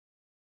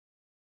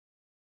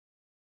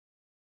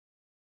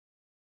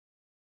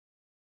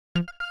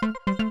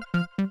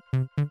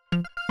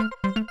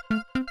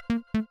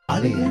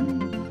Aliyan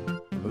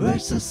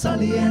versus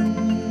Aliyan.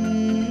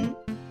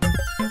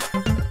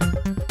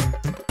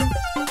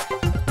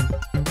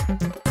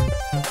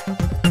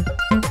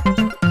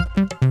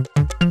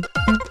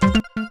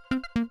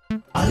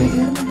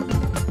 Aliyan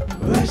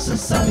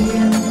versus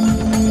Aliyan.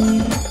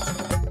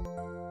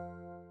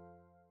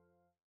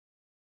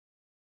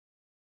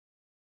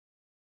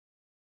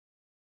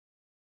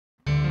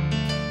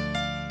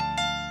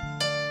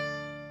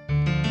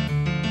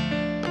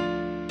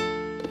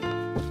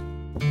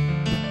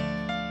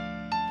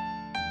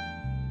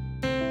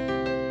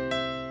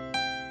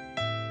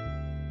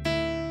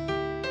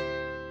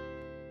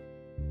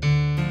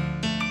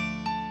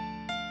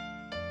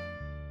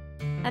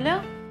 Hello,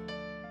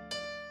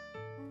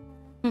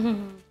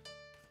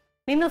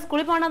 നീ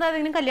സ്കൂളിൽ പോകണോ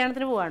ഏതെങ്കിലും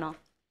കല്യാണത്തിന് പോവാണോ?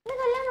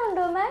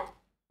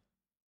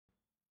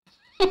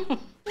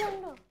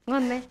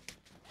 വന്നേ.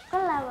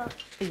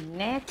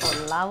 പിന്നെ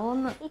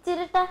കൊള്ളാവോന്ന്.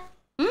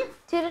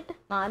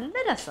 നല്ല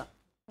രസം.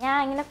 ഞാൻ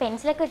ഇങ്ങനെ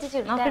പെൻസിലൊക്കെ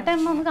വെച്ച് നോക്കട്ടെ,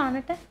 ഒന്ന്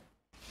കാണട്ടെ.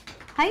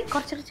 ഹൈ,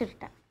 കുറച്ചൊരു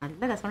ചുരുട്ട.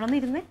 നല്ല രസമുണ്ടെന്ന്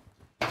ഇരുന്നേ.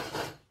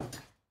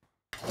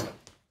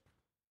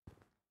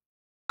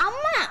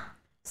 അമ്മ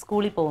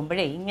സ്കൂളിൽ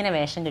പോകുമ്പോഴേ ഇങ്ങനെ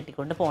വേഷം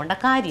കെട്ടിക്കൊണ്ട് പോകേണ്ട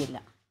കാര്യമില്ല.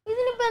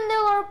 ഇതിനിപ്പോ എന്താ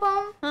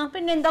കുഴപ്പം?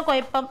 പിന്നെ എന്താ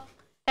കുഴപ്പം?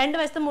 2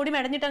 വയസ്സ് മുടി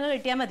മെടഞ്ഞിട്ട് അങ്ങ്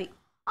കെട്ടിയാൽ മതി.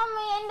 അമ്മ,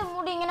 എന്റെ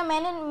മുടി ഇങ്ങനെ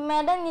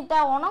മെടഞ്ഞിട്ടാ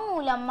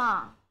ഉണങ്ങൂല അമ്മ.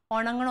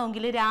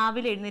 ഉണങ്ങണമെങ്കിൽ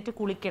രാവിലെ എഴുന്നേറ്റ്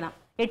കുളിക്കണം.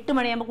 8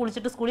 മണിയാകുമ്പോൾ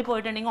കുളിച്ചിട്ട് സ്കൂളിൽ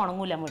പോയിട്ടുണ്ടെങ്കിൽ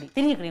ഉണങ്ങൂല മുടി.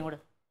 തിരിഞ്ഞിക്കണേ കൂടെ.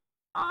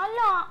 അല്ല,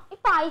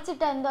 ഇപ്പൊ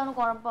അയച്ചിട്ടാ എന്താണ്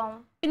കുഴപ്പം?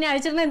 പിന്നെ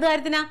അഴിച്ചിരുന്ന എന്ത്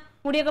കാര്യത്തിനാ?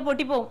 മുടിയൊക്കെ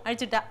പൊട്ടിപ്പോവും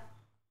അഴിച്ചിട്ടാ.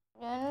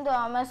 എന്താ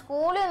അമ്മ,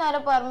 സ്കൂളിൽ നേരെ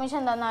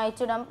പെർമിഷൻ തന്നെ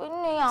അയച്ചിടാം.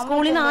 പിന്നെ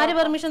സ്കൂളിൽ നിന്ന് ആര്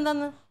പെർമിഷൻ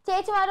തന്നു?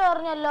 ചേച്ചിമാര്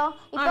പറഞ്ഞല്ലോ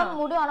ഇപ്പൊ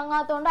മുടി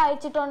ഉണങ്ങാത്തോണ്ട്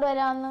അയച്ചിട്ടോണ്ട്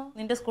വരാന്ന്.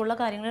 നിന്റെ സ്കൂളിലെ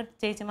കാര്യങ്ങൾ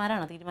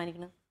ചേച്ചിമാരാണോ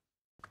തീരുമാനിക്കുന്നത്?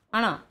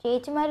 ആണോ?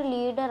 ചേച്ചിമാര്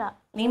ലീഡറാ.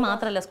 നീ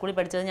മാത്രല്ല സ്കൂളിൽ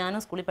പഠിച്ചത്, ഞാനും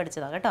സ്കൂളിൽ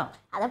പഠിച്ചതാ കേട്ടോ.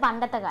 അത്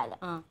പണ്ടത്തെ കാലം.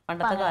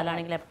 പണ്ടത്തെ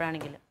കാലാണെങ്കിലും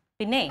എപ്പോഴാണെങ്കിലും.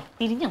 പിന്നെ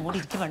തിരിഞ്ഞങ്ങോട്ട്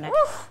ഇരിക്കണ്ടേ?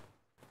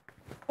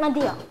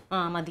 മതിയോ?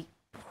 മതി.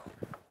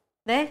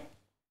 ദേ,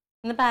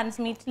 ഇന്ന്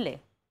പാരന്റ്സ് മീറ്റില്ലേ?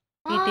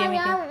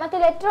 മറ്റേ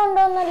ലെറ്റർ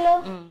ഉണ്ടോന്നല്ലോ.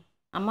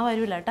 അമ്മ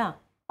വരൂല കേട്ടാ.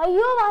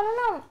 അയ്യോ,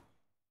 വരണം.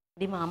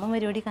 ഡി മാമൻ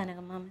വരുവോടി,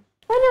 കനകം മാമൻ.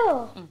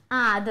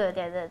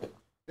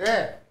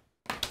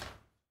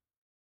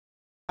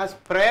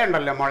 സ്പ്രേ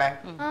ഉണ്ടല്ലോ മോളെ,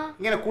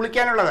 ഇങ്ങനെ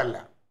കുളിക്കാനുള്ളതല്ല,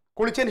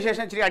 കുളിച്ചതിന്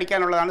ശേഷം ഇച്ചിരി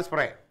അടിക്കാനുള്ളതാണ്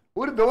സ്പ്രേ.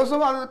 ഒരു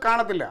ദിവസവും അത്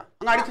കാണത്തില്ല,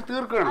 അങ്ങ് അടിച്ച്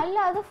തീർക്കണം.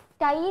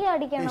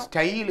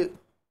 സ്റ്റൈല്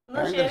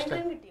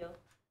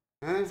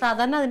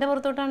സാധാരണ അതിന്റെ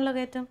പുറത്തോട്ടാണല്ലോ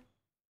കയറ്റം.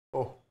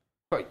 ഓ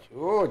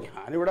അയ്യോ,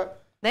 ഞാനിവിടെ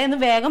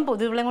വേഗം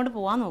പൊതുവിളെ കൊണ്ട്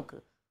പോവാൻ നോക്ക്.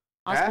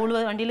 ആ സ്കൂൾ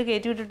വണ്ടിയിൽ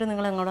കയറ്റി വിട്ടിട്ട്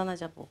നിങ്ങൾ എങ്ങോട്ടാന്ന്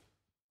വെച്ചാ പോ.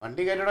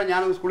 വണ്ടി കയറ്റിടാ,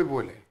 ഞാനൊന്ന് സ്കൂളിൽ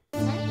പോവല്ലേ?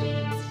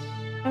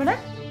 എവിടെ?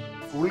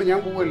 സ്കൂളിൽ ഞാൻ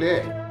പോവല്ലേ?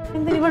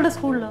 എന്തിനാ ഇവളുടെ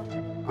സ്കൂളിലോ?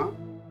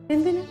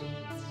 എന്തിനാ?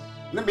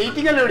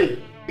 മീറ്റിംഗ് അല്ലേ ഇവിടെ?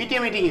 PTA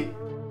meeting.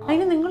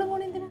 അതിന് നിങ്ങൾ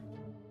പോണ എന്തിനാ?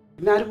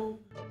 പിന്നെ ആര് പോവും?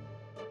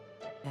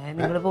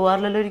 നിങ്ങൾ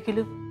പോവാറില്ലല്ലോ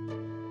ഒരിക്കലും.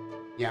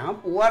 ഞാൻ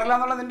പോവാറില്ല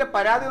എന്നുള്ള നിന്റെ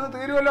പരാതി ഒന്ന്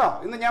തീരുമല്ലോ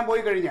ഇന്ന് ഞാൻ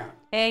പോയി കഴിഞ്ഞാ.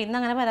 ഇന്ന്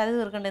അങ്ങനെ പരാതി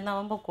തീർക്കണ്ടെന്ന്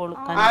അവൻ പൊക്കോളൂ.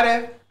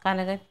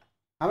 കനകൻ.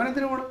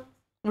 അവനെന്തിനു പോണു?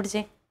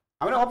 വിളിച്ചേ.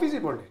 അവൻ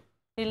ഓഫീസിൽ പോണ്ടേ?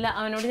 ഇല്ല,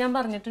 അവനോട് ഞാൻ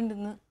പറഞ്ഞിട്ടുണ്ട്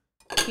ഇന്ന്.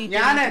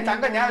 ഞാൻ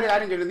ഒരു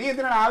കാര്യം ചോദിച്ചു, നീ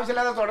എന്തിനാണ്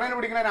ആവശ്യമില്ലാതെ തുടങ്ങി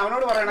പിടിക്കണേ?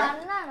 അവനോട് പറയണേ.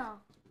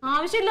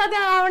 ആവശ്യമില്ലാതെ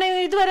അവനെ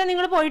ഇതുവരെ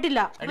നിങ്ങൾ പോയിട്ടില്ല.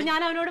 അപ്പൊ ഞാൻ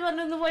അവനോട്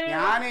പറഞ്ഞു പോയി.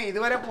 ഞാൻ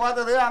ഇതുവരെ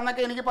പോവാത്തത്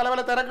അന്നൊക്കെ എനിക്ക് പല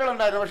പല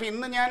തിരക്കുകളുണ്ടായിരുന്നു. പക്ഷെ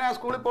ഇന്ന് ഞാൻ ആ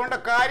സ്കൂളിൽ പോകേണ്ട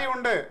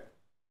കാര്യമുണ്ട്.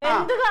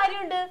 എന്ത്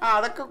കാര്യമുണ്ട്?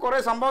 അതൊക്കെ കുറെ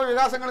സംഭവ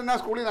വികാസങ്ങൾ ഇന്ന് ആ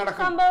സ്കൂളിൽ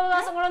നടക്കും. സംഭവ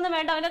വികാസങ്ങളൊന്നും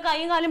വേണ്ട. അവന്റെ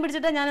കൈയും കാലും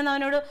പിടിച്ചിട്ടാ ഞാൻ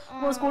അവനോട്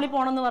സ്കൂളിൽ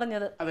പോകണമെന്ന്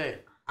പറഞ്ഞത്. അതെ,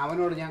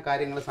 അവനോട് ഞാൻ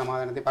കാര്യങ്ങൾ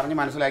സമാധാനത്തിൽ പറഞ്ഞ്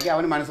മനസ്സിലാക്കി.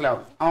 അവന്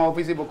മനസ്സിലാവും. അവൻ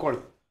ഓഫീസിൽ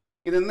പൊക്കോളും.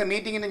 ഇന്ന്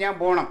മീറ്റിങ്ങിന് ഞാൻ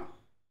പോകണം.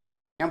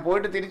 ഞാൻ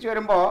പോയിട്ട് തിരിച്ചു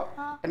വരുമ്പോ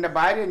എന്റെ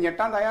ഭാര്യ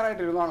ഞെട്ടാൻ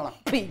തയ്യാറായിട്ടിരുന്നോളാം.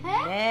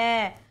 പിന്നെ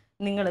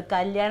നിങ്ങൾ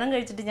കല്യാണം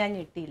കഴിച്ചിട്ട് ഞാൻ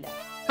ഞെട്ടിയില്ല.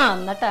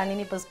 എന്നിട്ടാണ്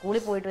ഇനിയിപ്പോ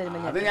സ്കൂളിൽ പോയിട്ട് വരുമ്പോ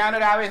അത്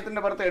ഞാനൊരു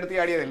ആവേശത്തിന്റെ പുറത്ത് എടുത്ത്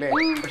ചാടിയതല്ലേ.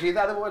 പക്ഷെ ഇത്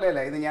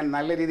അതുപോലെയല്ല. ഇത് ഞാൻ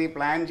നല്ല രീതിയിൽ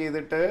പ്ലാൻ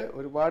ചെയ്തിട്ട്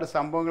ഒരുപാട്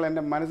സംഭവങ്ങൾ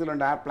എന്റെ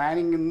മനസ്സിലുണ്ട്. ആ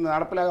പ്ലാനിങ് ഇന്ന്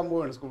നടപ്പിലാക്കാൻ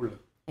പോവാണ് സ്കൂളിൽ.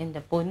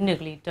 എന്റെ പൊന്നു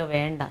ക്ലീറ്റോ,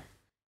 വേണ്ട.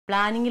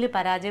 പ്ലാനിങ്ങിൽ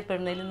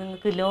പരാജയപ്പെടുന്നതിൽ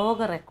നിങ്ങൾക്ക് ലോക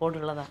റെക്കോർഡ്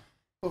ഉള്ളതാ.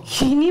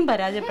 ഇനിയും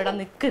പരാജയപ്പെടാൻ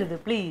നിൽക്കരുത്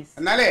പ്ലീസ്.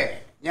 എന്നാലേ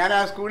ഞാൻ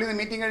ആ സ്കൂളിൽ നിന്ന്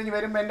മീറ്റിംഗ് കഴിഞ്ഞ്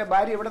വരുമ്പോ എന്റെ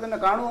ഭാര്യ ഇവിടെ തന്നെ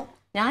കാണുമോ?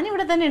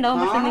 ഞാനിവിടെ തന്നെ ഉണ്ടാവും.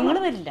 പക്ഷെ നിങ്ങൾ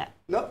വരില്ല.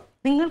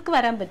 നിങ്ങൾക്ക്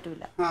വരാൻ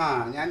പറ്റൂല.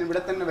 ഞാൻ ഇവിടെ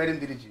തന്നെ വരും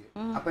തിരിച്ച്.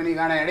 അപ്പൊ നീ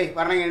കാണാടേ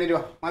പറഞ്ഞോ.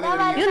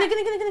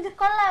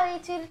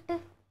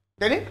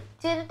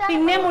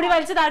 പിന്നെ മുടി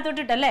വലിച്ചു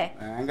താഴ്ത്തോട്ടിട്ടല്ലേ?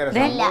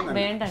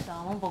 വേണ്ട കേട്ടോ,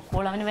 അവൻ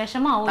പൊക്കോൾ. അവന്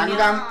വിഷമാവും.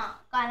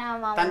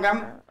 തങ്കം,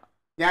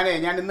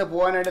 ഞാൻ ഇന്ന്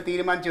പോവാനായിട്ട്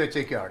തീരുമാനിച്ചു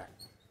വെച്ചേക്കോ അവിടെ.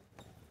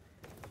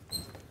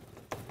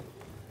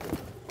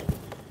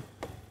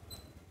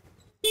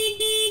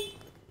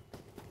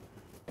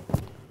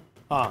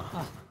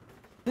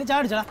 നീ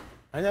ചാടിച്ചടാ?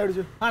 ഞാൻ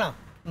അടിച്ചു. ആണോ?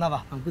 എന്നാ വാ,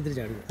 നമുക്ക് ഇത്തിരി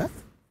ചാടിക്കാം.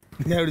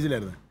 ഞാൻ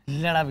അടിച്ചില്ലായിരുന്നു.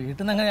 ഇല്ലടാ, വീട്ടിൽ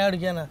നിന്ന് അങ്ങനെ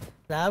ചാടിക്കാനാ.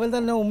 രാവിലെ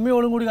തന്നെ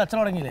ഉമ്മയോടും കൂടി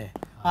കച്ചവടം തുടങ്ങിയില്ലേ?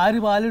 ആര്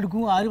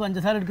പാലെടുക്കും, ആര്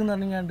പഞ്ചസാര എടുക്കും എന്ന്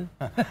പറഞ്ഞാണ്ട്.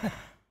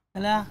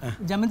 അല്ല,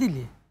 ജമന്തി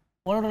ഇല്ലേ?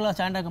 ഓളോടുള്ള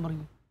ചായ ഉണ്ടാക്കാൻ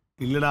പറഞ്ഞു.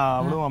 ഇല്ലടാ,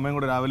 അവളും അമ്മയും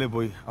കൂടെ രാവിലെ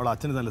പോയി. അവളെ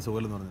അച്ഛന് നല്ല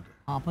സുഖമെന്ന് പറഞ്ഞിട്ട്.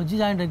 അപ്പച്ചി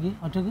ചായ ഉണ്ടാക്കി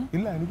ഒറ്റക്ക്?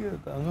 ഇല്ല, എനിക്ക്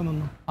അങ്ങനെ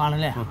ഒന്നും.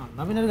 ആണല്ലേ?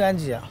 എന്നാ പിന്നെ ഒരു കാര്യം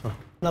ചെയ്യാം.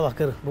 എന്നാ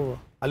വക്കറ് പോവാ.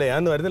 അല്ല, ഞാൻ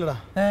ഇന്ന് വരുന്നില്ലടാ.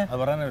 അത്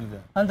പറയാനാ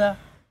വിളിച്ചാ. എന്താ?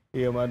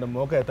 ഈ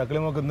മോക്കെ തക്കളി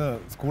മോക്ക് ഇന്ന്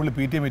സ്കൂളിൽ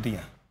PTA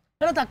മീറ്റിംഗാ.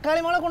 എടാ,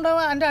 തക്കാളി മോളെ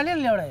കൊണ്ടുപോവാ. എൻ്റെ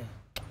അളിയല്ലേ അവിടെ?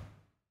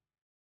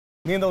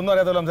 നീ എന്താ ഒന്നും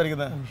അറിയാത്തല്ലോ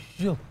സംസാരിക്കുന്നത്?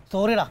 അയ്യോ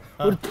സോറിടാ,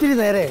 ഒത്തിരി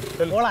നേരെ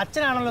ഓളെ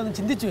അച്ഛനാണല്ലോ ഒന്ന്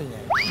ചിന്തിച്ചു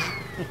കഴിഞ്ഞാൽ.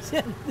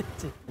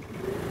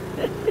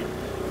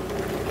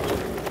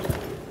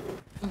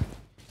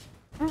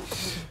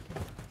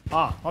 ആ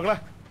മക്കളെ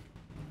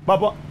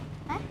ബാപ്പ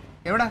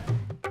എവിടെ?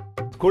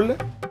 സ്കൂളില്.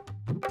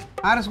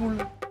 ആരെ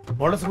സ്കൂളിൽ?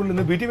 മോളുടെ സ്കൂളിൽ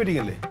ഇന്ന് PT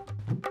മീറ്റിംഗ് അല്ലേ?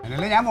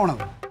 അതിനല്ലേ ഞാൻ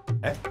പോണത്.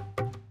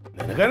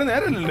 നിനക്കതിന്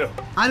നേരമില്ലല്ലോ.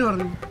 ആര്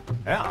പറഞ്ഞു?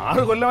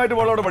 6 കൊല്ലമായിട്ട്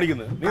മോളോട്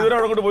പഠിക്കുന്നത്, നീ ഇതുവരെ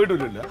അവിടെ കൊണ്ട്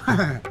പോയിട്ടില്ലല്ലോ.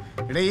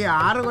 ഇവിടെ ഈ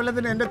 6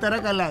 കൊല്ലത്തിന് എൻ്റെ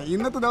തിരക്കല്ല,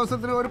 ഇന്നത്തെ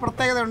ദിവസത്തിന് ഒരു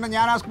പ്രത്യേകത ഉണ്ട്.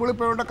 ഞാൻ ആ സ്കൂളിൽ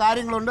പോയിട്ട്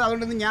കാര്യങ്ങളുണ്ട്,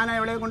 അതുകൊണ്ട് ഞാൻ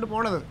എവിടെ കൊണ്ട്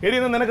പോണത്. എടി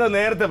നിനക്ക്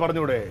നേരത്തെ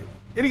പറഞ്ഞൂടെ?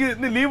 എനിക്ക്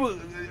ഇന്ന് ലീവ്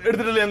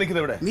എടുത്തിട്ടല്ലേ ഞാൻ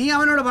നിൽക്കുന്നത് ഇവിടെ. നീ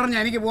അവനോട് പറഞ്ഞു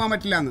എനിക്ക് പോകാൻ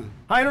പറ്റില്ല എന്ന്.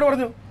 എന്നോട്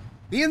പറഞ്ഞു.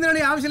 നീ എന്തിനാണ്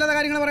ഈ ആവശ്യമില്ലാത്ത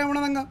കാര്യങ്ങൾ പറയാൻ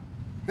പോണതങ്ങ്?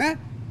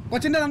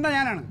 കൊച്ചിൻ്റെ തണ്ട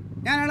ഞാനാണ്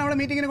അവിടെ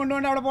മീറ്റിങ്ങിന്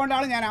കൊണ്ടുപോകേണ്ട, അവിടെ പോകേണ്ട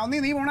ആൾ ഞാനാ. നീ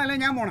പോകണം അല്ലെ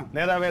ഞാൻ പോകണം?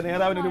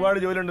 നേതാവിന് ഒരുപാട്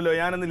ജോലി ഉണ്ടല്ലോ,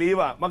 ഞാനന്ന്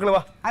ലീവാ. മക്കള്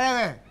വാ. അതെ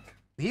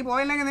നീ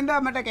പോയില്ലെങ്കിൽ നിന്റെ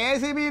മറ്റേ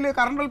KSEBയിൽ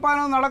കറണ്ട്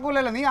ഉൽപ്പാദനം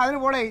നടക്കൂലല്ലോ. നീ അതിന്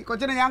പോടേ,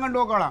 കൊച്ചിനെ ഞാൻ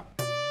കൊണ്ടുപോക്കോളാം.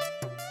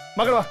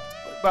 മക്കള് വാ.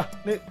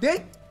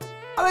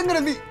 അതെങ്ങനെ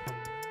നീ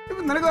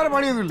നിനക്ക് വേറെ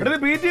പണിയൊന്നുമില്ല.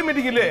 PT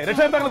മീറ്റിംഗ് ഇല്ലേ,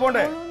 രക്ഷകർത്താക്കൾ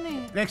പോണ്ടേ?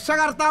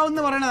 രക്ഷകർത്താവ്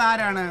എന്ന് പറയുന്നത്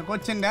ആരാണ്?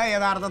 കൊച്ചിന്റെ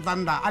യഥാർത്ഥ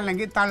തന്ത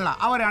അല്ലെങ്കിൽ തള്ള,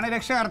 അവരാണ്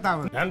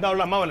രക്ഷകർത്താവ്.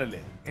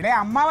 അമ്മാവനല്ലേ? ഇടേ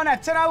അമ്മാവൻ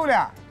അച്ഛനാവൂല,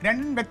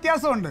 രണ്ടും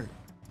വ്യത്യാസമുണ്ട്.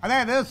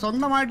 അതായത്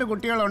സ്വന്തമായിട്ട്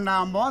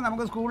കുട്ടികളുണ്ടാകുമ്പോൾ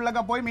നമുക്ക്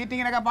സ്കൂളിലൊക്കെ പോയി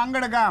മീറ്റിങ്ങിനൊക്കെ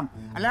പങ്കെടുക്കാം.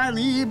 അല്ലാതെ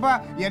നീ ഇപ്പം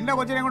എൻ്റെ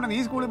കൊച്ചിനെ കൊണ്ട് നീ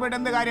സ്കൂളിൽ പോയിട്ട്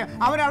എന്ത് കാര്യം?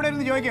 അവരവിടെ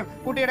ഇരുന്ന് ചോദിക്കും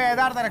കുട്ടിയുടെ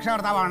യഥാർത്ഥ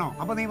രക്ഷകർത്താവാണോ?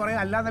 അപ്പോൾ നീ പറയും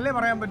അല്ലാന്നല്ലേ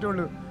പറയാൻ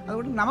പറ്റുള്ളൂ.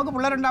 അതുകൊണ്ട് നമുക്ക്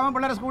പിള്ളേരുണ്ടാകുമ്പോൾ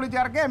പിള്ളേരെ സ്കൂളിൽ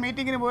ചേർക്കുക,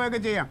 മീറ്റിങ്ങിന്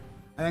പോവുകയൊക്കെ ചെയ്യാം.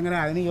 അതെങ്ങനെ?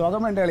 അതിന്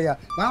യോഗം വേണ്ട കളിയാ.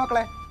 വാ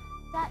മക്കളെ,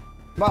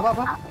 വാ വാ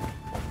വാ.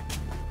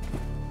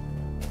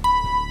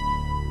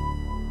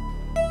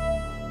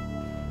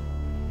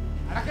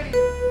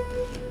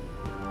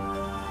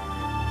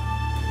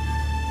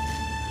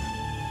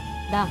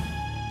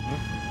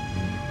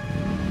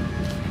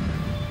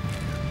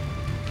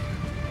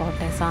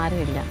 പോട്ടെ,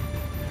 സാരമില്ല.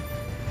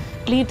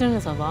 ക്ലീറ്റോന്റെ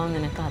സ്വഭാവം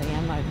നിനക്ക്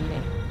അറിയാൻ പാടില്ലേ?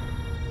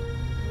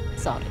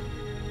 സോറി.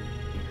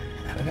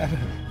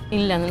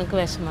 ഇല്ല, നിനക്ക്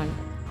വിഷമാണ്.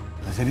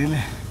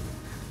 ശരിയല്ലേ,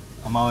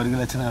 അമ്മ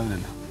ഒരിക്കലും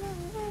അച്ഛനാവില്ലല്ലോ.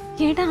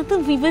 ചേട്ടാ, അത്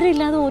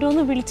വിവരമില്ലാതെ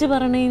ഓരോന്ന് വിളിച്ചു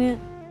പറഞ്ഞതിന്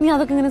നീ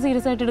അതൊക്കെ ഇങ്ങനെ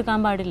സീരിയസ് ആയിട്ട് എടുക്കാൻ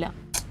പാടില്ല.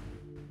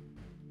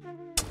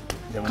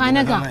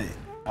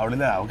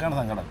 അവൾക്കാണ്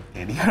സങ്കടം,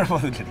 എനിക്ക്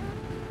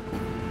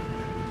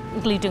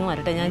ക്ലീറ്റോങ്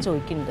വരട്ടെ, ഞാൻ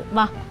ചോദിക്കുന്നുണ്ട്.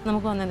 വാ,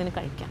 നമുക്ക് വന്നതിന്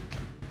കഴിക്കാം.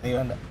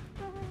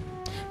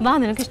 വാ,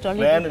 നിനക്ക്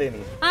ഇഷ്ടമുള്ള.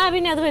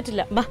 പിന്നെ അത്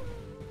പറ്റില്ല. വാ,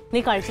 നീ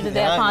കഴിച്ചിട്ട്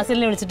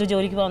ഫാസിലിനെ വിളിച്ചിട്ട്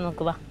ജോലിക്ക് പോകാൻ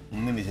നോക്ക്. വാ.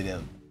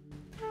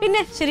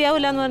 പിന്നെ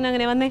ശരിയാവില്ല എന്ന് പറഞ്ഞ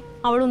അങ്ങനെ വന്നേ,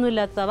 അവളൊന്നും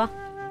ഇല്ലാത്ത. വാ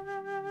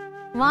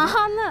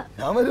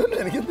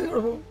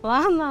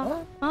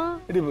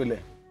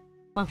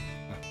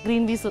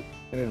ഗ്രീൻ പീസ്.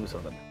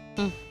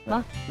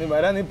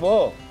 നീ പോ.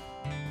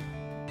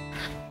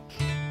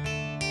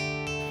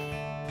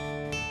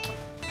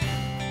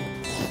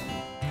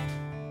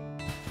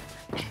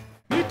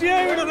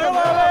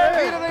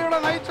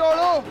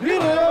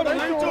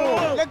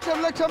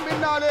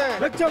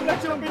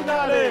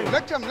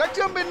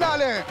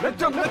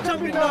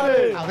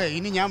 അതെ,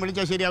 ഇനി ഞാൻ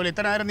വിളിച്ചാൽ ശരിയാവില്ല.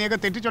 ഇത്ര നേരം നീയൊക്കെ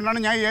തെറ്റിച്ചോണ്ടാണ്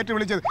ഞാൻ ഏറ്റു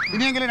വിളിച്ചത്.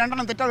 ഇനിയെങ്കിലും 2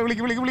 എണ്ണം തെറ്റാതെ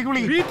വിളിക്ക്.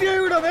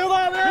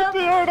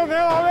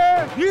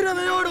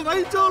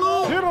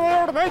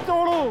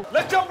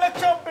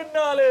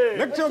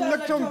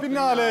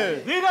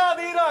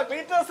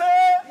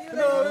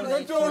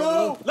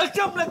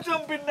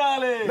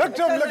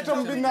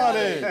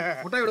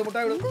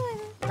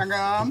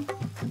 തങ്കം,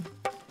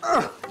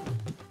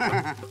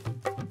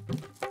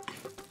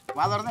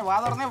 വാ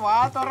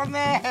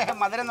തുറന്നേ.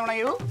 മധുരം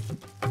തുണയൂ.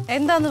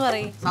 എന്താന്ന്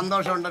പറയും?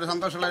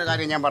 സന്തോഷമുള്ള ഒരു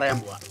കാര്യം ഞാൻ പറയാൻ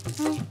പോവാ.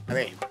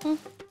 അതെ,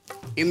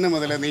 ഇന്ന്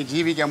മുതൽ നീ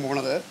ജീവിക്കാൻ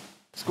പോണത്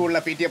സ്കൂളിലെ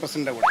PTA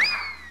പ്രസിഡന്റ് കൂടെ.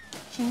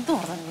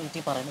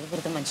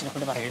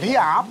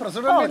 ആ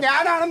പ്രസിഡന്റ്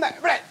ഞാനാണെന്ന്.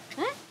 ഇവിടെ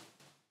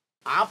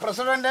ആ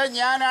പ്രസിഡന്റ്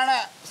ഞാനാണ്.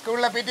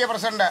 സ്കൂളിലെ PTA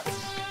പ്രസിഡന്റ്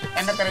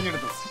എന്നെ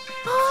തെരഞ്ഞെടുത്തു.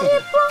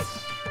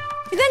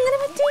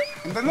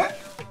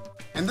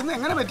 എന്തെന്ന്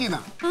എങ്ങനെ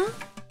പറ്റിയെന്നാ?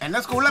 എന്നെ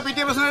സ്കൂളിലെ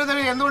PTA പ്രസിഡന്റ്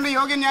എന്തുകൊണ്ട്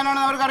യോഗ്യൻ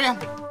ഞാനാണെന്ന് അവർക്കറിയാം.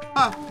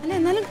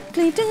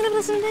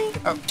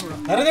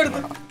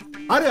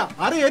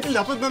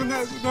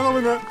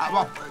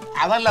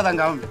 അതല്ല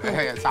തങ്കം,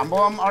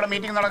 സംഭവം അവിടെ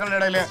മീറ്റിംഗ് നടക്കുന്ന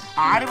ഇടയിൽ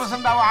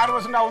 6%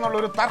 ആവും എന്നുള്ള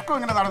ഒരു തർക്കം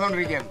ഇങ്ങനെ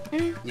നടന്നുകൊണ്ടിരിക്കുകയാണ്.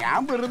 ഞാൻ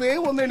വെറുതെ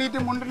ഒന്ന് എണീറ്റ്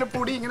മുണ്ടിന്റെ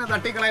പൊടി ഇങ്ങനെ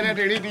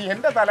തട്ടിക്കളയാനായിട്ട് എണീറ്റ്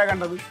എന്റെ തല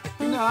കണ്ടത്.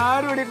 പിന്നെ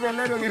ആരും എണീറ്റ്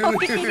എല്ലാവരും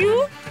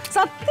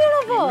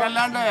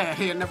അല്ലാണ്ട്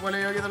എന്നെ പോലെ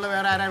യോഗ്യതയുള്ള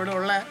വേറെ ആരാ ഇവിടെ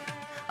ഉള്ളേ?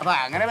 അപ്പൊ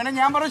അങ്ങനെ പിന്നെ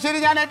ഞാൻ പറഞ്ഞു ശരി,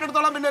 ഞാൻ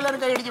ഏറ്റെടുത്തോളാം. പിന്നെ എല്ലാവരും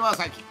കൈയടിച്ച്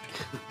പാസ്സാക്കി.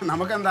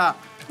 നമുക്കെന്താ?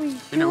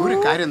 പിന്നെ ഒരു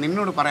കാര്യം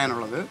നിന്നോട്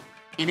പറയാനുള്ളത്,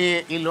 ഇനി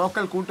ഈ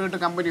ലോക്കൽ കൂട്ടുകെട്ട്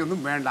കമ്പനി ഒന്നും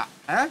വേണ്ട.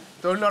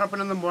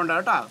 തൊഴിലുറപ്പിനൊന്നും പോകണ്ട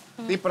കേട്ടോ.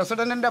 ഈ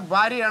പ്രസിഡന്റിന്റെ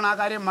ഭാര്യയാണ്, ആ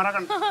കാര്യം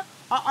മറക്കണ്ട.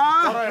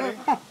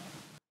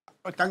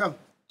 തങ്കം,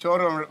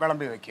 ചോറ്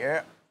വിളമ്പി വെക്ക്.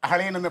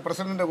 അളിയൻ എന്ന്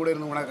പ്രസിഡന്റിന്റെ കൂടെ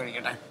ഇരുന്ന് ഊണ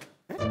കഴിക്കട്ടെ.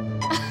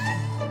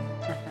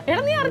 നീ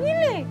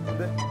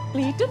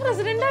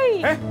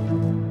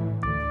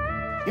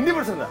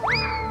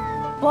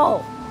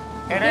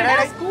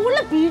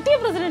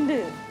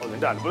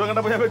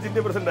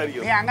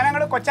അങ്ങനെ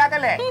അങ്ങോട്ട്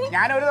കൊച്ചാക്കല്ലേ.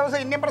 ഞാൻ ഒരു ദിവസം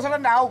ഇന്ത്യൻ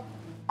പ്രസിഡന്റ് ആവും.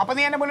 അപ്പൊ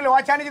നീ എന്റെ മുന്നിൽ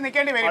ഓച്ചാനിച്ച്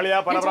നിൽക്കേണ്ടി വരും.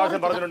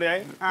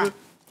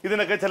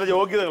 ഇതിനൊക്കെ ചില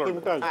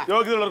യോഗ്യതകളുണ്ട്.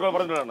 യോഗ്യതയുള്ളവർക്ക്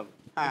പറഞ്ഞിട്ടാണ്.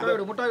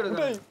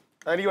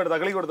 എനിക്ക് വേണ്ട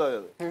തക്കളി കൊടുത്താൽ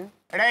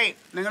എടേ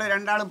നിങ്ങൾ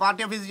രണ്ടാളും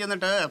പാർട്ടി ഓഫീസിൽ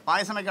ചെന്നിട്ട്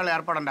പായസം വയ്ക്കാനുള്ള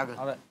ഏർപ്പാടുണ്ടാക്കുക.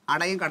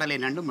 അടയും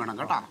കടലയും രണ്ടും വേണം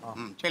കേട്ടോ.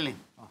 ചെല്ലി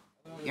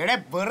എടേ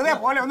വെറുതെ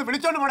പോലെ ഒന്ന്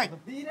വിളിച്ചോണ്ട് പോണേ.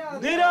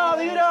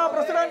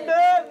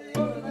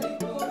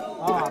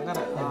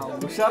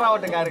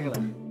 ഉഷാറാവട്ടെ കാര്യങ്ങൾ.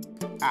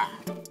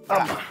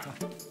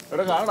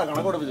 ഇവിടെ കാണാ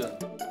കണക്കൊടുപ്പിച്ച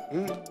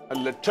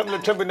ലക്ഷം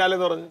ലക്ഷം പിന്നാലെ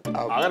എന്ന് പറഞ്ഞു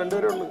ആകെ 2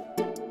 പേരേ ഉള്ളു.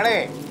 എടേ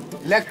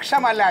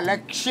ലക്ഷമല്ല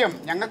ലക്ഷ്യം.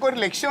 ഞങ്ങൾക്കൊരു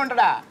ലക്ഷ്യം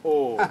ഉണ്ടടാ. ഓ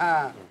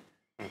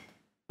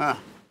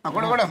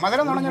കൂടെ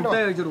മധുരം തുടങ്ങിട്ടോ.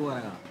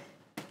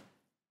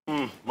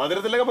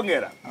 മധുരത്തിലൊക്കെ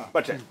പങ്കുചേരാം.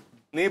 പക്ഷെ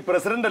നീ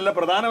പ്രസിഡന്റ് അല്ല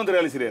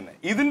പ്രധാനമന്ത്രിയാലും ശരി തന്നെ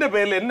ഇതിന്റെ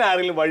പേരിൽ എന്നെ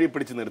ആരെങ്കിലും വഴി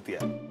പിടിച്ച് നിർത്തിയ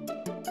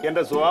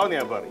എന്റെ സ്വഭാവം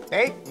ഞാൻ പറയും.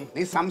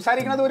 നീ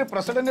സംസാരിക്കുന്നത് ഒരു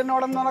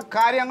പ്രസിഡന്റിനോടെന്നുള്ള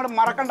കാര്യം അങ്ങോട്ട്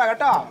മറക്കണ്ട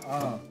കേട്ടോ.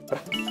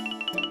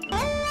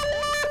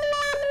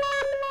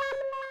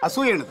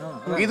 അസൂയാണ്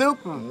ഇത്,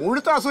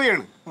 മുഴുത്ത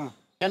അസൂയാണ്.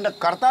 എന്റെ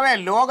കർത്താവേ,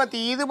 ലോകത്ത്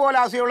ഇതുപോലെ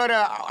അസൂയുള്ള ഒരു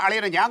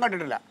അളിയനെ ഞാൻ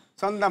കണ്ടിട്ടില്ല.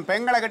 സ്വന്തം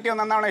പെങ്ങളെ കെട്ടിയോ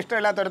നന്നാവണം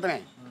ഇഷ്ടമില്ലാത്തൊരുത്തനെ.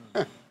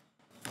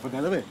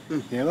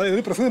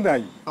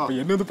 പ്രസിഡന്റായി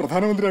എന്നെ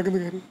പ്രധാനമന്ത്രിയാക്കുന്ന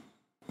കാര്യം.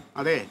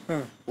 അതെ,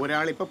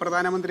 ഒരാൾ ഇപ്പൊ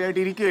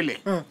പ്രധാനമന്ത്രിയായിട്ട് ഇരിക്കുകയല്ലേ,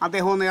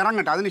 അദ്ദേഹം ഒന്ന്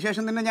ഇറങ്ങട്ടെ,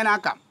 അതിനുശേഷം തന്നെ ഞാൻ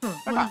ആക്കാം.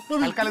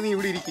 തൽക്കാലം നീ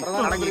ഇവിടെ ഇരിക്കും.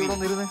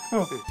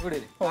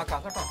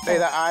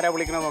 ആരാ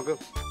വിളിക്കണത് നോക്ക്.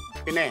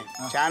 പിന്നെ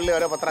ചാനലിൽ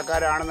ഓരോ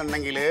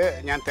പത്രക്കാരാണെന്നുണ്ടെങ്കിൽ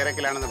ഞാൻ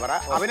തിരക്കിലാണെന്ന് പറ.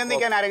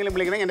 അഭിനന്ദിക്കാൻ ആരെങ്കിലും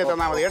വിളിക്കണേ എന്നെ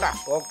തന്നാൽ മതി കേട്ടാ.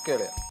 ഓക്കെ.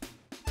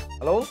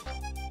 ഹലോ,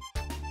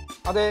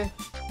 അതെ,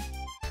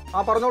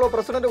 പറഞ്ഞോളൂ.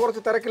 പ്രസിഡന്റ്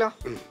കുറച്ച് തിരക്കില.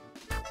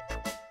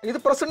 ഇത്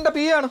പ്രസിഡന്റ്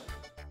പി ആണ്.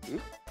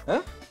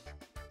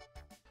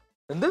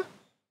 എന്ത്?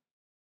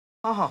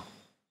 ആഹാ,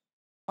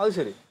 അത്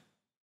ശരി.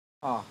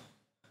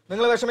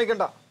 നിങ്ങൾ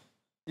വിഷമിക്കണ്ട,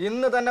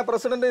 ഇന്ന് തന്നെ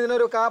പ്രസിഡന്റ്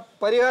ഇതിനൊരു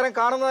പരിഹാരം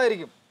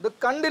കാണുന്നതായിരിക്കും. ഇത്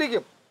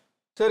കണ്ടിരിക്കും.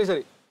 ശരി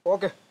ശരി,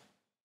 ഓക്കെ.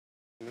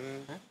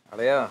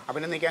 അതെയാ,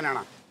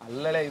 അഭിനന്ദിക്കാനാണോ?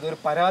 അല്ലല്ലേ, ഇതൊരു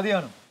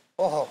പരാതിയാണ്.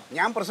 ഓഹോ,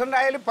 ഞാൻ പ്രസിഡന്റ്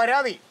ആയാലും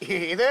പരാതി.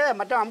 ഇത്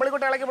മറ്റേ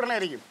അമ്പളിക്കുട്ടി ഇളക്കി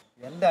വിടണമായിരിക്കും.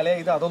 എന്റെ അല്ലേ,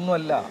 ഇത് അതൊന്നും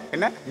അല്ല.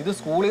 പിന്നെ ഇത്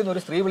സ്കൂളിൽ നിന്ന്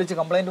ഒരു സ്ത്രീ വിളിച്ച്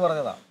കംപ്ലൈന്റ്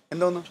പറഞ്ഞതാ.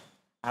 എന്തോന്നു?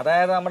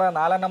 അതായത് നമ്മുടെ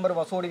 4-ാം നമ്പർ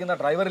ബസ് ഓടിക്കുന്ന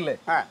ഡ്രൈവറില്ലേ,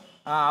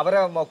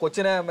 അവരെ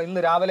കൊച്ചിനെ ഇന്ന്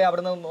രാവിലെ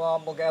അവിടുന്ന്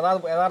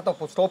യഥാർത്ഥ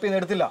സ്റ്റോപ്പിൽ നിന്ന്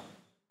എടുത്തില്ല.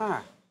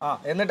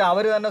 എന്നിട്ട്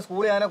അവര് തന്നെ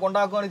സ്കൂളിൽ അതിനെ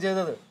കൊണ്ടാക്കുകയാണ്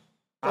ചെയ്തത്.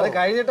 അത്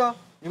കഴിഞ്ഞിട്ടോ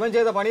ഇവൻ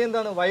ചെയ്ത പണി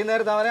എന്താണ്?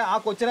 വൈകുന്നേരത്തെ അവനെ ആ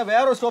കൊച്ചിനെ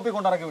വേറൊരു സ്റ്റോപ്പിൽ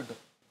കൊണ്ടിറക്കി വിട്ടു.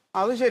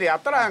 അത് ശരി,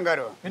 അത്ര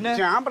അഹങ്കാരോ? പിന്നെ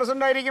ഞാൻ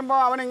പ്രസിഡന്റ് ആയിരിക്കുമ്പോ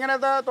അവൻ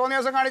ഇങ്ങനത്തെ തോന്നിയ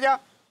ദിവസം കാണിച്ചാ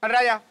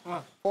നടരാജ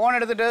ഫോൺ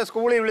എടുത്തിട്ട്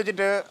സ്കൂളിൽ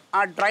വിളിച്ചിട്ട് ആ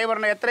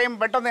ഡ്രൈവറിനെ എത്രയും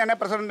പെട്ടെന്ന് തന്നെ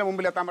പ്രസിഡന്റിന്റെ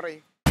മുമ്പിൽ എത്താൻ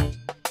പറയും.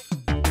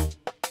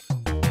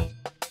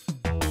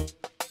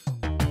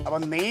 അപ്പൊ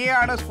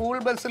നീയാണ് സ്കൂൾ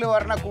ബസ്സിൽ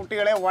വരുന്ന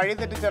കുട്ടികളെ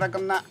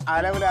വഴിതെറ്റിച്ചിറക്കുന്ന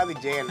അലവലാതി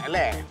ജയൻ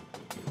അല്ലേ?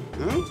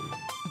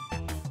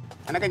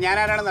 എന്നൊക്കെ ഞാൻ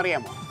ആരാണെന്ന്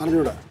അറിയാമോ?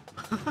 അറിഞ്ഞൂടാ.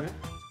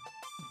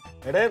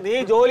 എടേ, നീ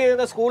ജോലി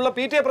ചെയ്യുന്ന സ്കൂളിലെ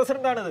PTA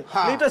പ്രസിഡന്റ് ആണിത്.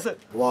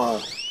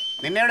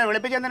 നിന്നെ ഇവിടെ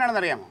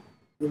വിളിപ്പിച്ചെന്തിനാണെന്ന് അറിയാമോ?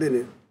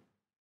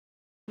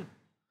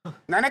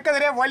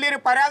 നിനക്കെതിരെ വലിയൊരു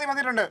പരാതി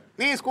വന്നിട്ടുണ്ട്.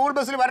 നീ സ്കൂൾ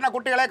ബസ്സിൽ വരുന്ന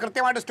കുട്ടികളെ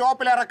കൃത്യമായിട്ട്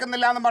സ്റ്റോപ്പിൽ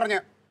ഇറക്കുന്നില്ല എന്നും പറഞ്ഞ്.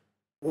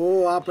 ഓ,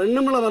 ആ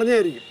പെണ്ണുമ്പിള്ള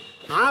പറഞ്ഞായിരിക്കും.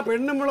 ആ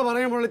പെണ്ണുമ്പിള്ള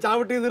പറയുമ്പോൾ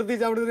ചവിട്ടി നിർത്തി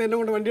എന്നെ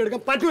കൊണ്ട് വണ്ടി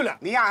എടുക്കാൻ പറ്റൂല.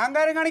 നീ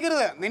അഹങ്കാരം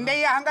കാണിക്കരുത്. നിന്റെ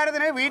ഈ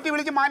അഹങ്കാരത്തിന് വീട്ടിൽ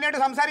വിളിച്ച് മാന്യമായിട്ട്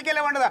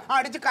സംസാരിക്കല്ലേ വേണ്ടത്.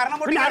 അടിച്ച് കരണം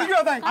പൊട്ടി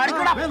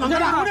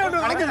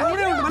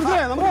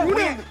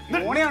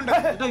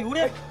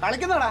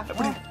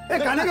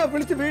കനക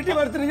വിളിച്ച് വീട്ടിൽ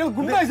വരുത്തി നിങ്ങൾ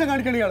ഗുണ്ടായിസം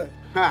കാണിക്കണ ഇയാള്.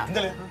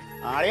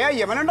 ആളെയാ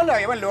യവനുണ്ടല്ലോ,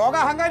 ഇവൻ ലോക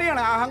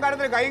അഹങ്കാരിയാണ്.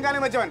 അഹങ്കാരത്തിന് കൈയും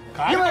കാലും വെച്ചവൻ.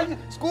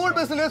 സ്കൂളിൽ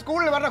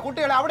വരുന്ന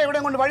കുട്ടികളെ അവിടെ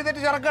എവിടെയും കൊണ്ട്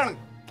വഴിതെറ്റി ചേർക്കാണ്.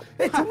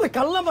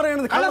 കള്ളം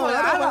പറയണത്, കള്ളം പറയണ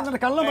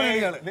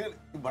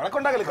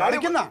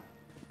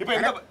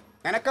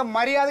നിനക്ക്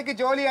മര്യാദക്ക്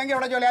ജോലി ചെയ്യാമെങ്കിൽ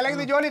അവിടെ ജോലി, അല്ലെങ്കിൽ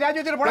നീ ജോലി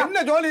രാജിവെച്ചിട്ട് പോടാ.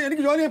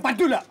 എനിക്ക് ജോലി ചെയ്യാൻ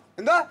പറ്റൂല.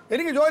 എന്താ?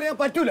 എനിക്ക് ജോലി ചെയ്യാൻ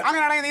പറ്റൂല.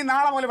 അങ്ങനെയാണെങ്കിൽ നീ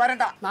നാളെ മുതൽ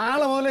വരണ്ട.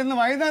 നാളെ മുതൽ ഇന്ന്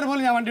വൈകുന്നേരം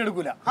പോലും ഞാൻ വണ്ടി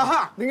എടുക്കൂല.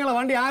 നിങ്ങളെ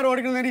വണ്ടി ആരും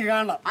ഓടിക്കുന്നത് എനിക്ക്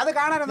കാണണം. അത്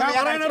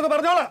കാണാനൊന്നും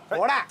പറഞ്ഞോളാം.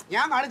 ഓടാ,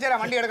 ഞാൻ കാണിച്ചു തരാം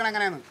വണ്ടി എടുക്കണം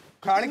എങ്ങനെയാന്ന്.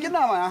 കളിക്കുന്ന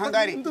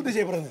അഹങ്കാരി.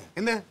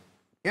 എന്ത്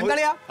എന്താ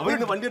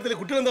വണ്ടി എടുത്തില്ലേ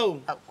കുട്ടികളെന്താവും?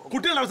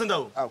 കുട്ടികളുടെ അവസ്ഥ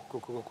എന്താവും?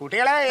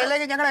 കുട്ടികളെ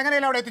അല്ലെങ്കിൽ ഞങ്ങൾ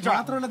എങ്ങനെയല്ല അവിടെ എത്തിച്ചോ.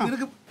 മാത്രമല്ല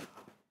നിനക്ക്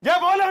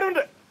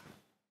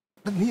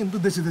നീ എന്ത്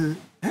ഉദ്ദേശിച്ചത്?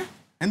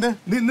 എന്ത്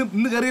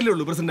ഇന്ന് കയറിയല്ലേ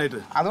ഉള്ളൂ പ്രസിഡന്റ് ആയിട്ട്?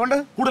 അതുകൊണ്ട്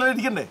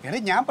കൂടുതലായിരിക്കണ്ടേ?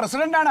 ഞാൻ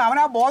പ്രസിഡന്റ് ആണ്.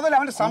 അവനാ ബോധം,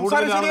 അവന്റെ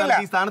സംസാരം ശരിയല്ല.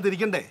 ഈ സ്ഥാനത്ത്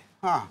ഇരിക്കണ്ടേ?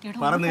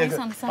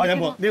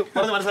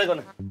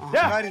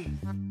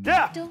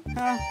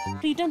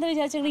 ക്ലീറ്റോ എന്താ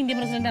വിചാരിച്ചത്? ഇന്ത്യൻ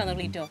പ്രസിഡന്റ് ആണോ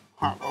ക്ലീറ്റോ?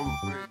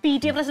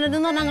 PTA പ്രസിഡന്റ്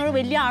എന്ന് പറഞ്ഞാൽ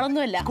വലിയ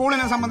ആളൊന്നുമല്ല.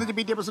 സ്കൂളിനെ സംബന്ധിച്ച്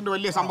PTA പ്രസിഡന്റ്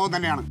വലിയ സംഭവം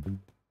തന്നെയാണ്.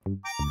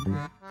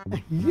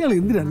 ഇയാൾ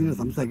എന്തിനാണ് ഇങ്ങനെ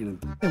സംസാരിക്കുന്നത്?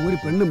 ഒരു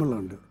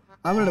പെണ്ണുമ്പിള്ളുണ്ട്,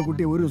 അവരുടെ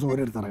കുട്ടിയെ ഒരു ദിവസം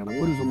ഓരോരുത്തർ ഇറങ്ങണം,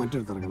 ഒരു ദിവസം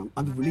മറ്റൊരുത്തർ ഇറങ്ങണം.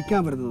 അത്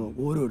വിളിക്കാൻ വരുന്നതോ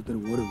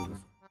ഓരോരുത്തരും ഓരോ ദിവസം.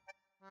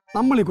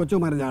 നമ്മൾ ഈ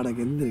കൊച്ചുമാരെ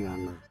ചാടൊക്കെ എന്തിനു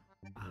കാണുന്നത്?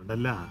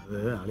 അതല്ല, അത്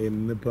ആളെ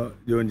ഇന്നിപ്പോൾ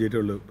ജോയിൻ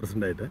ചെയ്തിട്ടുള്ളൂ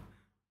പ്രസിഡന്റായിട്ട്.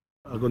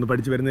 അതൊക്കെ ഒന്ന്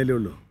പഠിച്ചു വരുന്നതല്ലേ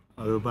ഉള്ളൂ.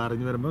 അത്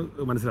പറഞ്ഞു വരുമ്പോൾ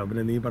മനസ്സിലാവും.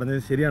 പിന്നെ നീ പറഞ്ഞത്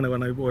ശരിയാണ്.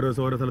 കാരണം ഇപ്പോൾ ഓരോ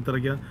ദിവസം ഓരോ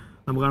സ്ഥലത്തിറക്കിയാൽ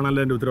നമുക്ക്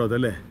കാണാനല്ലോ എൻ്റെ ഉത്തരവാദിത്തം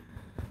അല്ലേ?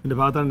 എൻ്റെ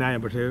ഭാഗത്താണ്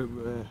ന്യായം. പക്ഷേ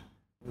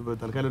ഇപ്പോൾ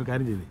തൽക്കാലം ഒരു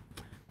കാര്യം ചെയ്തേ,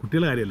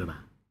 കുട്ടികളുടെ കാര്യമല്ലടാ.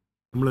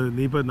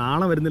 നീ ഇപ്പോൾ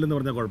നാളെ വരുന്നില്ലെന്ന്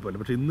പറഞ്ഞാൽ കുഴപ്പമില്ല.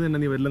 പക്ഷേ ഇന്ന് തന്നെ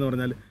നീ വരില്ലെന്ന്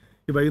പറഞ്ഞാൽ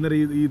ഈ വൈകുന്നേരം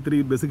ഈ ഇത്തിരി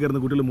ബസ്സിൽ കയറുന്ന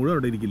കുട്ടികൾ മുഴുവൻ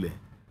അവിടെ ഇരിക്കില്ലേ?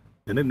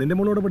 നിന്റെ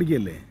മോളോടെ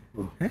പഠിക്കുകയല്ലേ?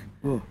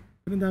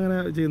 പിന്നെന്താ അങ്ങനെ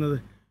ചെയ്യുന്നത്?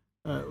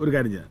 ഒരു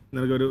കാര്യം ചെയ്യാം,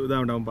 നിനക്കൊരു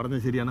ഇതാവണ്ടാവും.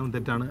 പറഞ്ഞത് ശരിയാണ്,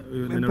 തെറ്റാണ്.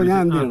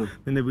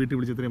 നിന്നെ വീട്ടിൽ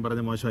വിളിച്ച് ഇത്രയും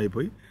പറഞ്ഞ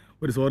മോശമായിപ്പോയി.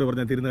 ഒരു സോറി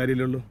പറഞ്ഞാൽ തീരുന്ന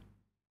കാര്യമല്ലേ ഉള്ളൂ.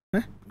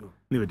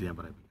 നീ പറ്റി ഞാൻ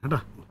പറയാം കേട്ടോ.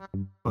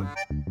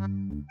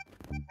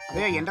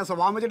 അതെ എന്റെ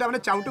സ്വഭാവം വെച്ചിട്ട് അവനെ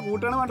ചവിട്ട്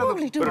കൂട്ടാണ് വേണ്ടത്.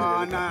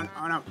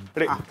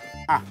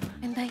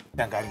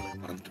 ഞാൻ കാര്യങ്ങൾ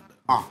പറഞ്ഞിട്ടുണ്ട്.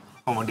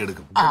 അവൻ വണ്ടി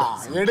എടുക്കും.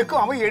 എടുക്കും,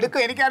 അവൻ എടുക്കും,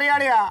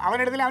 എനിക്കറിയാളിയാ.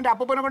 അവനെടുത്തില്ല അവന്റെ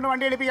അപ്പൂപ്പനെ കൊണ്ട്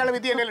വണ്ടി എടുപ്പിക്കാനുള്ള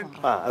വിദ്യ എന്റെ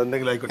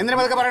എന്തിനാ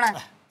അതൊക്കെ പറയണേ?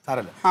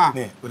 സാറല്ലേ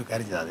ഒരു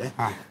കാര്യം ചെയ്താതെ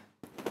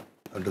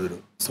ഒരു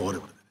സോറി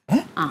പറഞ്ഞു.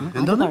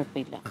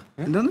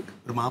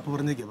 ഒരു മാപ്പ്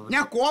പറഞ്ഞേക്കാ.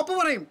 ഞാൻ കോപ്പ്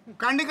പറയും.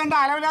 കണ്ടി കണ്ട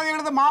അലവിലാതെ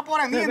കിടന്ന് മാപ്പ്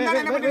പറയാം. നീ എന്താണ്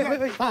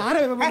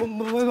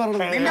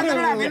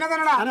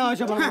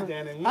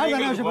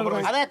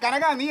അതെ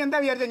കനക, നീ എന്താ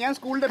വിചാരിച്ച? ഞാൻ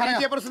സ്കൂളിന്റെ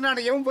പ്രസിഡന്റ് ആണ്.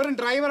 ഇവൻ വെറും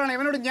ഡ്രൈവറാണ്.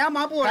 ഇവനോട് ഞാൻ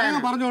മാപ്പ്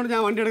പറയാം. പറഞ്ഞോണ്ട്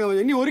ഞാൻ വണ്ടി എടുക്കാം.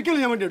 ഇനി ഒരിക്കലും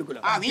ഞാൻ വണ്ടി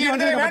എടുക്കില്ല.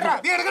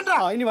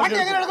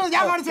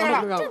 ഞാൻ കാണിച്ചു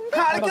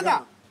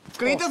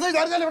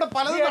ഇവിടെ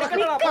പലതും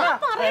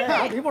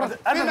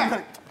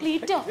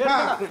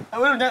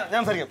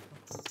ഞാൻ സരിക്കാം.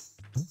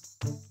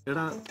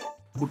 എടാ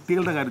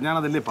കുട്ടികളുടെ കാര്യം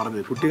ഞാനതല്ലേ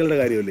പറഞ്ഞത്. കുട്ടികളുടെ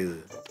കാര്യമല്ലേ ഇത്?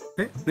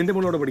 നിന്റെ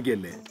മോളോടെ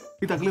പഠിക്കുകയല്ലേ?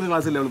 ഈ തക്ലീഫ്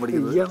ക്ലാസ്സിലല്ലേ അവൾ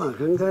പഠിക്കുന്നത്?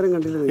 അഹങ്കാരം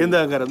കണ്ടില്ല. എന്താ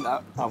അഹങ്കാരം?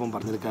 അവൻ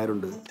പറഞ്ഞൊരു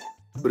കാര്യമുണ്ട്.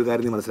 ഒരു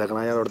കാര്യം നീ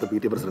മനസ്സിലാക്കണം. അയാൾ അവിടുത്തെ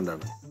PT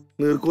പ്രസിഡന്റാണ്.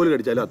 നീർക്കോല്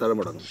കടിച്ചാലും അത്താഴം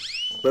മുടങ്ങും.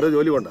 വേറെ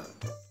ജോലി കൊണ്ട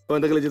അപ്പോൾ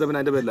എന്തെങ്കിലും ചെയ്താൽ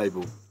പിന്നെ അതിന്റെ പേരിലായി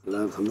പോകും.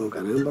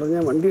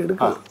 പറഞ്ഞാൽ വണ്ടി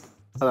എടുക്കാം.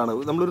 അതാണ്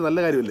നമ്മളൊരു നല്ല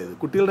കാര്യമല്ലേ ഇത്?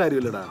 കുട്ടികളുടെ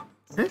കാര്യമല്ലേടാ.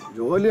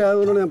 ജോലി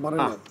ആയതുകൊണ്ട് ഞാൻ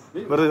പറയാം.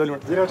 വെറുതെ ജോലി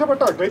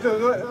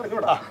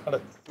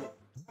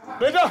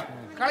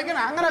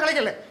കളിക്കണേ, അങ്ങനെ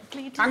കളിക്കല്ലേ.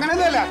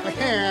 അങ്ങനെയൊന്നുമല്ല.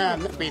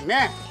 പിന്നെ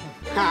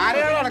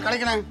ആരെയാണ്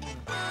കളിക്കണേ?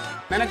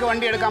 നിനക്ക്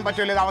വണ്ടി എടുക്കാൻ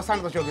പറ്റുമല്ലോ? ഇത്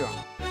അവസാനത്തെ ചോദ്യമാണ്.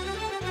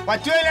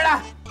 പറ്റുമോ ഇല്ലടാ?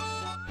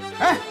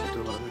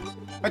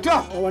 പറ്റുമോ?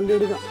 വണ്ടി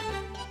എടുക്കാം.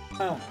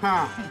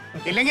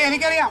 ഇല്ലെങ്കിൽ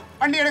എനിക്കറിയാം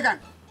വണ്ടി എടുക്കാൻ.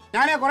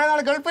 ഞാൻ കുറെ നാൾ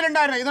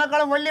ഗൾഫിലുണ്ടായിരുന്നു.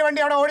 ഇതിനേക്കാളും വലിയ വണ്ടി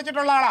അവിടെ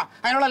ഓടിച്ചിട്ടുള്ള ആളാ.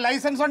 അതിനുള്ള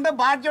ലൈസൻസ് ഉണ്ട്,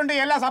 ബാഡ്ജ് ഉണ്ട്,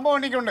 എല്ലാ സംഭവം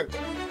എനിക്കുണ്ട്.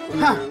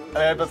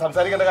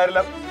 സംസാരിക്കേണ്ട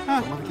കാര്യമില്ല.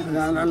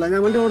 ഞാൻ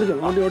വണ്ടി ഓടിച്ചോ.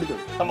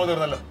 സംഭവം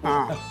തീർന്നല്ലോ.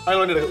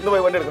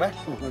 വണ്ടി എടുക്കണേ.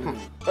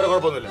 വേറെ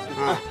കുഴപ്പമൊന്നുമില്ല.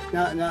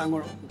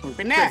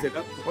 പിന്നെ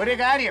ഒരു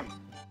കാര്യം,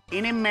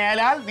 ഇനി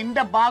മേലാൽ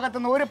നിന്റെ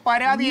ഭാഗത്തുനിന്ന് ഒരു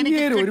പരാതി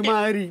എനിക്ക്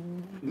ഒരുമാതിരി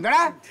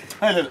എന്താടാ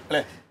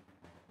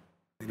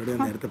നിന്നോട് ഞാൻ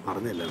നേരത്തെ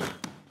പറഞ്ഞല്ലോ.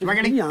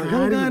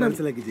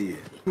 മനസ്സിലാക്കി ചെയ്യേ.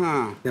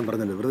 ഞാൻ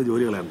പറഞ്ഞല്ലോ വെറുതെ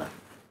ജോലി കളയണ്ട.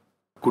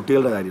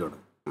 കുട്ടികളുടെ കാര്യമാണ്.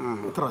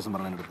 എത്ര പ്രാവശ്യം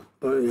പറഞ്ഞു എടുത്തു?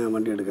 ഞാൻ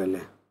വണ്ടി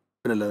എടുക്കല്ലേ?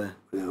 പിന്നല്ലാതെ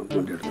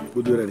വണ്ടി എടുക്കും.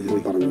 ബുദ്ധിപരമാണ്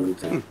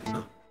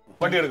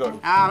വണ്ടി എടുക്കാം.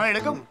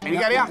 എടുക്കും,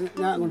 എനിക്കറിയാം.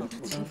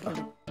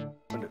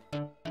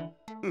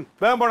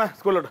 വേഗം പോണേ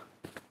സ്കൂളിലോട്ട്.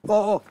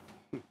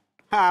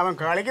 അവൻ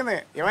കളിക്കുന്നത്.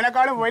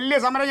 ഇവനെക്കാളും വലിയ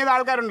സമരം ചെയ്ത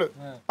ആൾക്കാരുണ്ട്,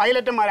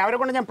 പൈലറ്റുമാർ. അവരെ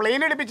കൊണ്ട് ഞാൻ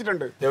പ്ലെയിൻ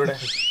എടുപ്പിച്ചിട്ടുണ്ട്.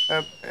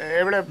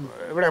 എവിടെ?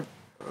 ഇവിടെ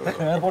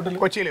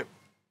കൊച്ചിയില്.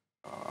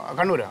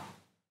 കണ്ണൂരാ?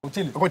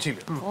 കൊച്ചിയിൽ.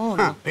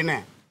 പിന്നെ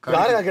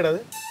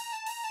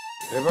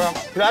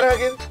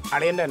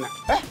അളിയന്റെ തന്നെ.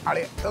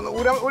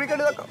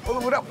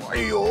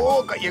 അയ്യോ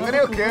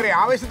എങ്ങനെയോ കേറി,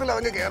 ആവേശത്തിൽ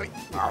അതങ്ങ് കേറി.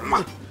 അമ്മ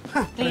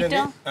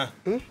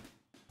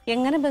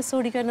എങ്ങനെ ബസ്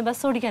ഓടിക്കായിരുന്നു?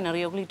 ബസ് ഓടിക്കാൻ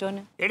അറിയോ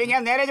ക്ലീറ്റോന്? എടി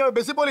ഞാൻ നേരെ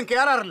ബസ്സിൽ പോലും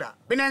കേറാറില്ല.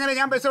 പിന്നെ എങ്ങനെ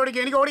ഞാൻ ബസ്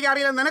ഓടിക്കും? എനിക്ക് ഓടിക്കാൻ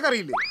അറിയില്ല.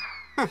 നിനക്കറിയില്ലേ?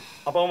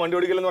 അപ്പൊ വണ്ടി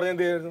ഓടിക്കലെന്ന് പറഞ്ഞാൽ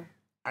എന്ത് ചെയ്യായിരുന്നു?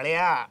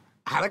 അളിയാ,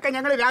 അതൊക്കെ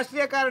ഞങ്ങൾ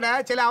രാഷ്ട്രീയക്കാരുടെ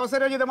ചില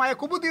അവസരോചിതമായ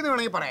കുബുദ്ധി എന്ന്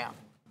വേണമെങ്കിൽ പറയാം.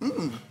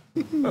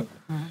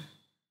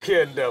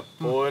 എന്റെ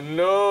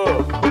പൊന്നോ.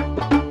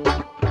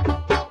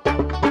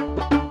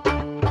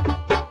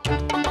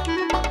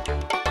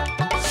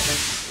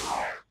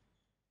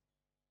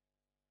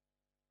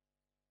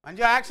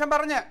 മഞ്ജു ആക്ഷൻ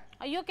പറഞ്ഞ്.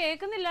 അയ്യോ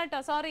കേൾക്കുന്നില്ല കേട്ടോ,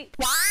 സോറി.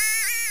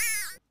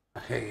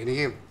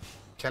 എനിക്ക്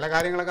ചില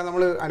കാര്യങ്ങളൊക്കെ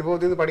നമ്മൾ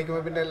അനുഭവത്തിൽ നിന്ന്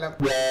പഠിക്കുമ്പോ പിന്നെ എല്ലാം.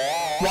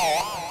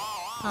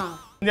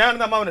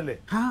 ഞാൻ അമ്മാവനല്ലേ?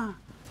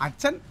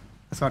 അച്ഛൻ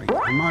സോറി,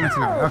 അമ്മാവൻ.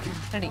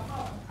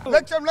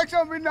 ലക്ഷം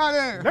ലക്ഷം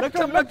പിന്നാലെ,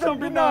 ലക്ഷം ലക്ഷം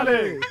പിന്നാലെ.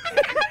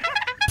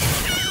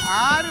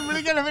 ആരും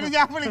വിളിക്കട്ടെ, പിന്നെ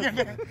ഞാൻ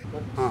വിളിക്കട്ടെ.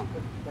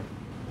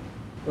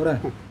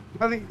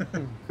 മതി.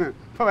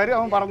 ഇപ്പൊ വരും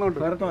അവൻ പറഞ്ഞോണ്ട്.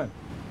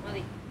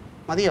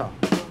 മതിയോ?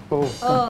 ഓ